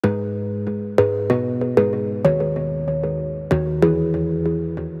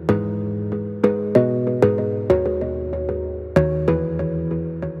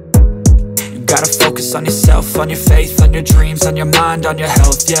on yourself, on your faith, on your dreams, on your mind, on your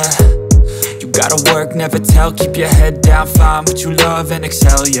health, yeah. You gotta work, never tell, keep your head down, find what you love and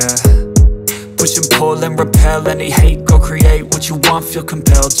excel, yeah. Push and pull and repel any hate, go create what you want, feel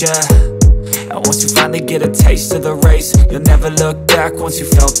compelled, yeah. And once you finally get a taste of the race, you'll never look back once you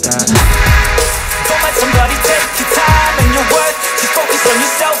felt that. Don't let somebody take your time and your worth, just focus on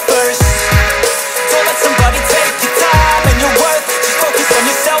yourself first. Don't let somebody take your time and your worth, just focus on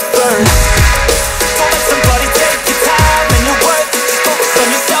yourself first. Don't let somebody take your time and your worth, just focus on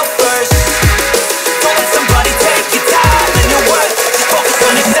yourself first. Don't let somebody take your time and your worth, just focus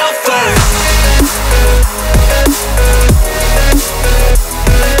on yourself first.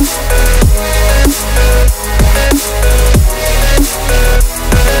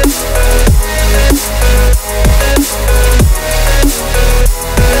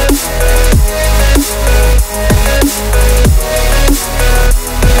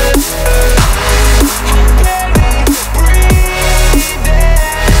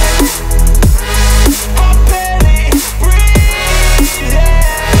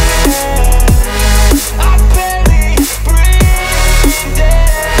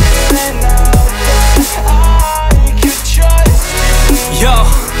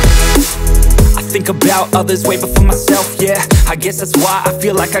 About others way before myself, yeah. I guess that's why I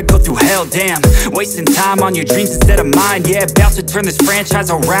feel like I go through hell, damn. Wasting time on your dreams instead of mine, yeah. About to turn this franchise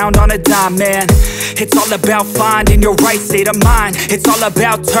around on a dime, man. It's all about finding your right state of mind. It's all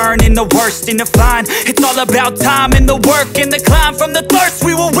about turning the worst into fine. It's all about time and the work and the climb. From the thirst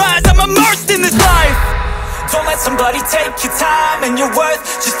we will rise, I'm immersed in this life. Don't let somebody take your time and your worth,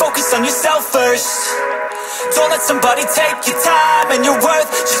 just focus on yourself first. Don't let somebody take your time and your worth,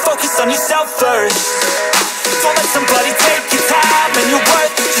 just focus on yourself first. Don't let somebody take your time and your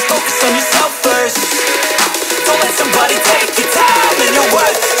worth, just focus on yourself first. Don't let somebody take your time and your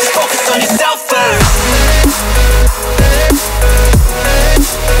worth, just focus on yourself first.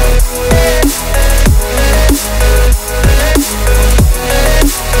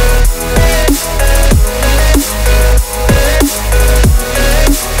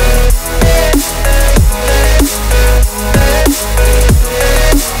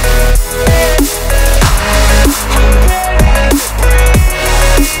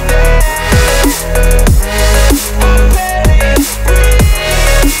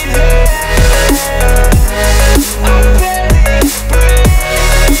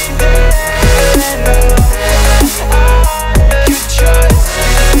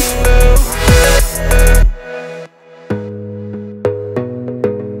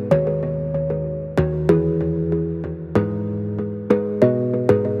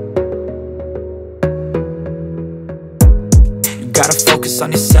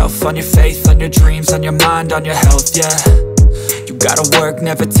 On yourself, on your faith, on your dreams, on your mind, on your health, yeah. You gotta work,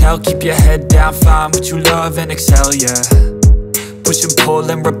 never tell, keep your head down, find what you love and excel, yeah. Push and pull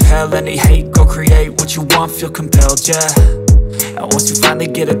and repel any hate, go create what you want, feel compelled, yeah. And once you finally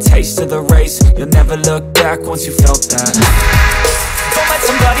get a taste of the race, you'll never look back once you felt that. Don't let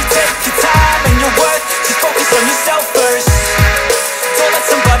somebody take your time and your worth, just focus on yourself first. Don't let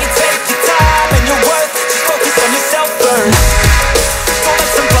somebody take your time and your worth, just focus on yourself first. Don't let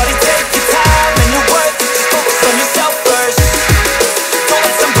somebody take your time and your worth, just focus on yourself first. Don't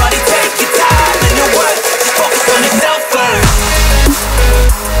let somebody take your time and your worth, just focus on yourself first.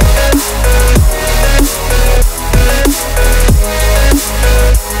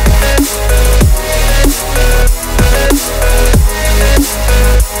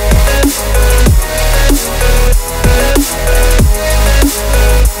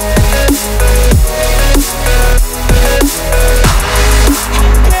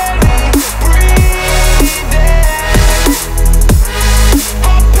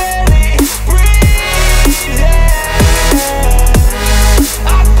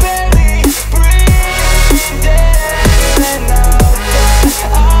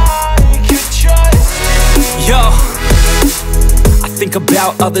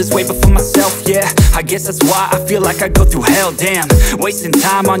 About others way before myself, yeah. I guess that's why I feel like I go through hell, damn. Wasting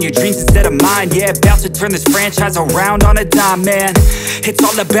time on your dreams instead of mine, yeah. About to turn this franchise around on a dime, man. It's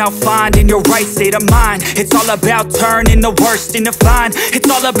all about finding your right state of mind. It's all about turning the worst into fine. It's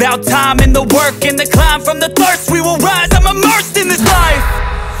all about time and the work and the climb. From the thirst we will rise, I'm immersed in this life.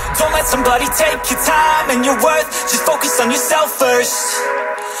 Don't let somebody take your time and your worth, just focus on yourself first.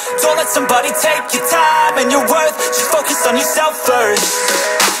 Don't let somebody take your time and your worth, just focus on yourself first.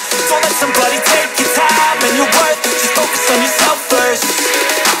 Don't let somebody take your time and your worth, just focus on yourself first.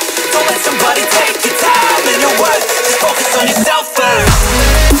 Don't let somebody take your time and your worth, just focus on yourself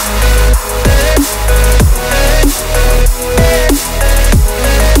first.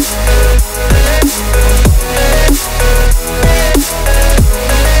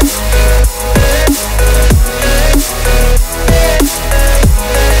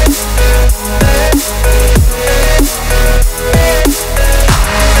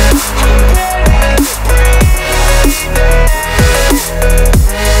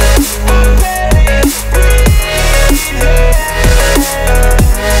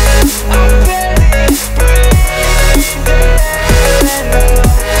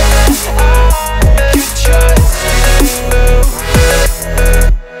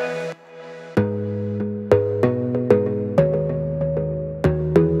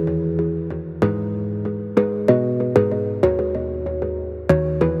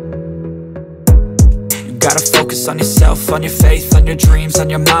 yourself, on your faith, on your dreams, on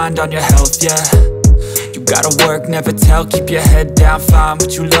your mind, on your health, yeah. You gotta work, never tell, keep your head down, find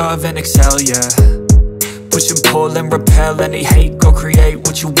what you love and excel, yeah. Push and pull and repel any hate, go create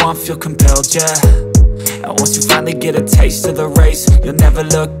what you want, feel compelled, yeah. And once you finally get a taste of the race, you'll never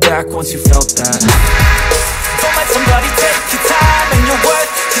look back once you felt that. Don't let somebody take your time and your worth,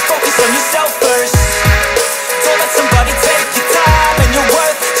 just focus on yourself first. Don't let somebody take your time and your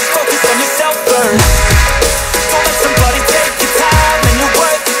worth, just focus on yourself first. Don't let somebody take your time and your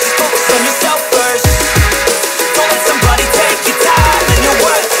worth, just focus on yourself first. Don't let somebody take your time and your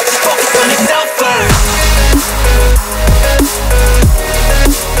worth, just focus on yourself first.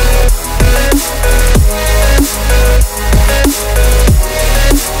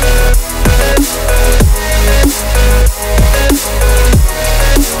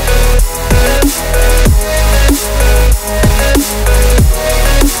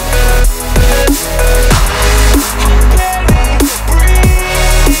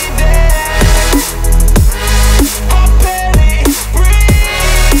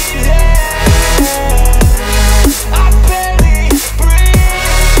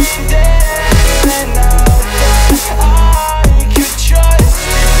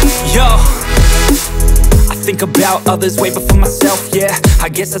 About others way before myself, yeah. I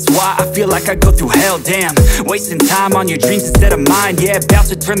guess that's why I feel like I go through hell, damn. Wasting time on your dreams instead of mine, yeah. About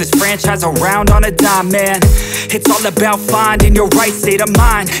to turn this franchise around on a dime, man. It's all about finding your right state of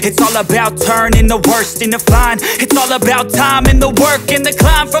mind. It's all about turning the worst into fine. It's all about time and the work and the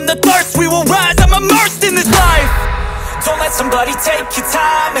climb. From the thirst we will rise, I'm immersed in this life. Don't let somebody take your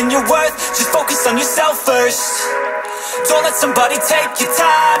time and your worth, just focus on yourself first. Don't let somebody take your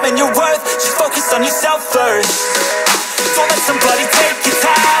time and your worth, just focus on yourself first. Don't let somebody take your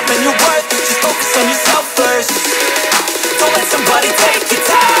time and your worth, just focus on yourself first. Don't let somebody take your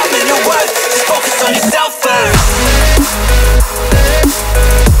time and your worth, just focus on yourself first.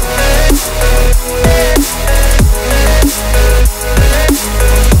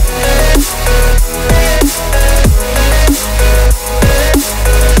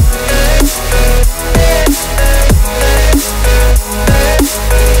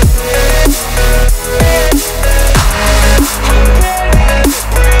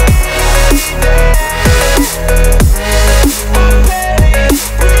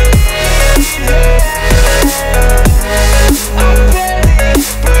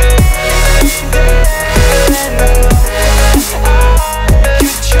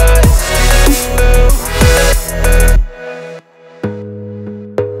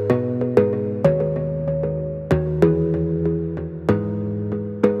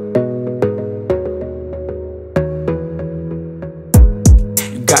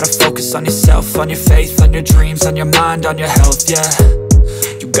 On yourself, on your faith, on your dreams, on your mind, on your health, yeah.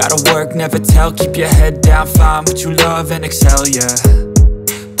 You gotta work, never tell, keep your head down, find what you love and excel, yeah.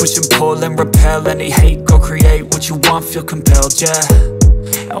 Push and pull and repel any hate, go create what you want, feel compelled, yeah.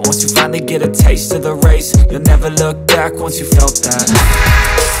 And once you finally get a taste of the race, you'll never look back once you felt that.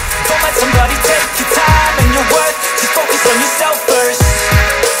 Don't let somebody take your time and your worth, just focus on yourself first.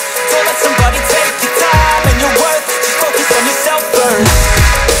 Don't let somebody take your time and your worth, just focus on yourself first.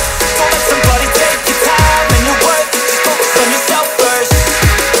 Don't let somebody take your time and your worth, just focus on yourself first.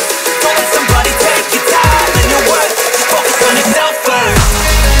 Don't let somebody take your time and your worth, just focus on yourself first.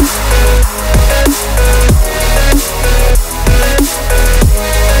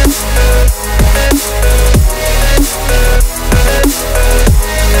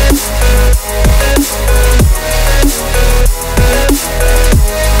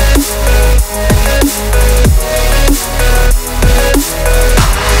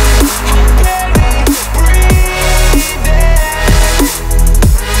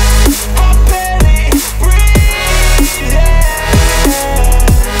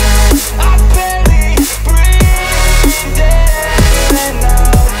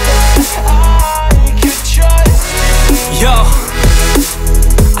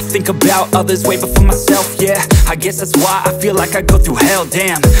 About others way before myself, yeah. I guess that's why I feel like I go through hell,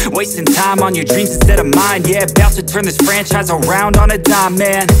 damn. Wasting time on your dreams instead of mine, yeah. About to turn this franchise around on a dime,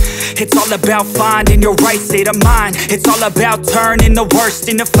 man. It's all about finding your right state of mind. It's all about turning the worst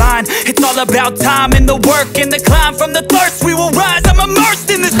into fine. It's all about time and the work and the climb. From the thirst we will rise, I'm immersed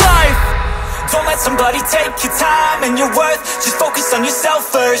in this life. Don't let somebody take your time and your worth, just focus on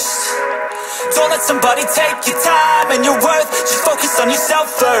yourself first. Don't let somebody take your time and your worth, just focus on yourself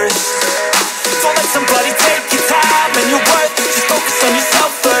first. Don't let somebody take your time and your worth, just focus on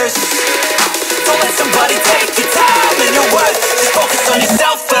yourself first. Don't let somebody take your time and your worth, just focus on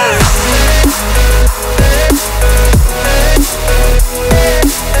yourself first.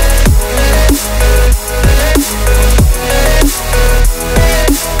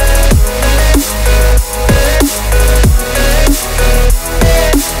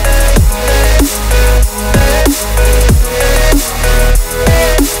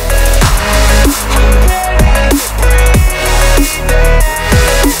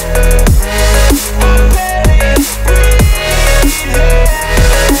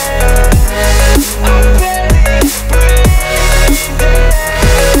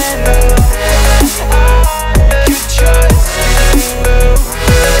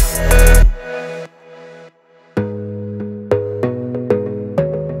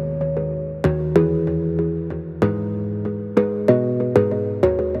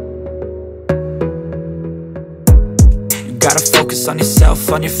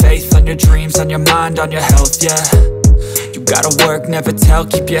 on your faith, on your dreams, on your mind, on your health, yeah. You gotta work, never tell,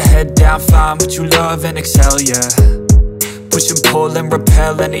 keep your head down, find what you love and excel, yeah. Push and pull and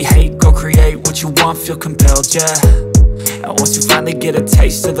repel any hate, go create what you want, feel compelled, yeah. And once you finally get a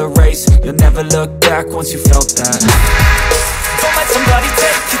taste of the race, you'll never look back once you felt that. Don't let somebody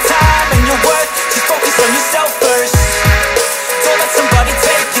take your time and your worth, just focus on yourself first. Don't let somebody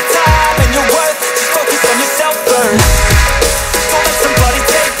take your time and your worth, just focus on yourself first. Don't let somebody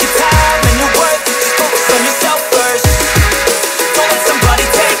take your time and your worth, just focus on yourself first. Don't let somebody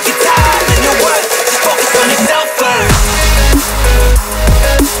take your time and your worth, just focus on yourself first.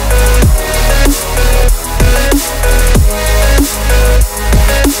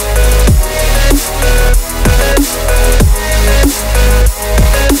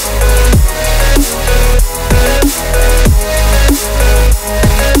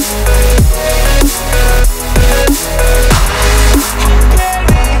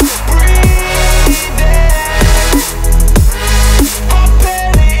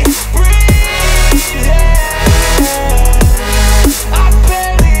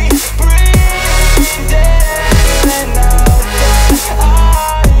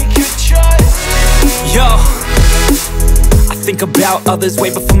 About others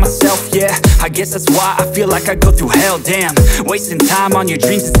way before myself, yeah. I guess that's why I feel like I go through hell, damn. Wasting time on your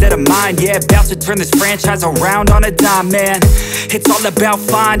dreams instead of mine, yeah. About to turn this franchise around on a dime, man. It's all about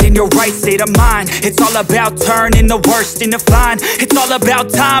finding your right state of mind. It's all about turning the worst into fine. It's all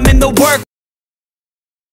about time and the work.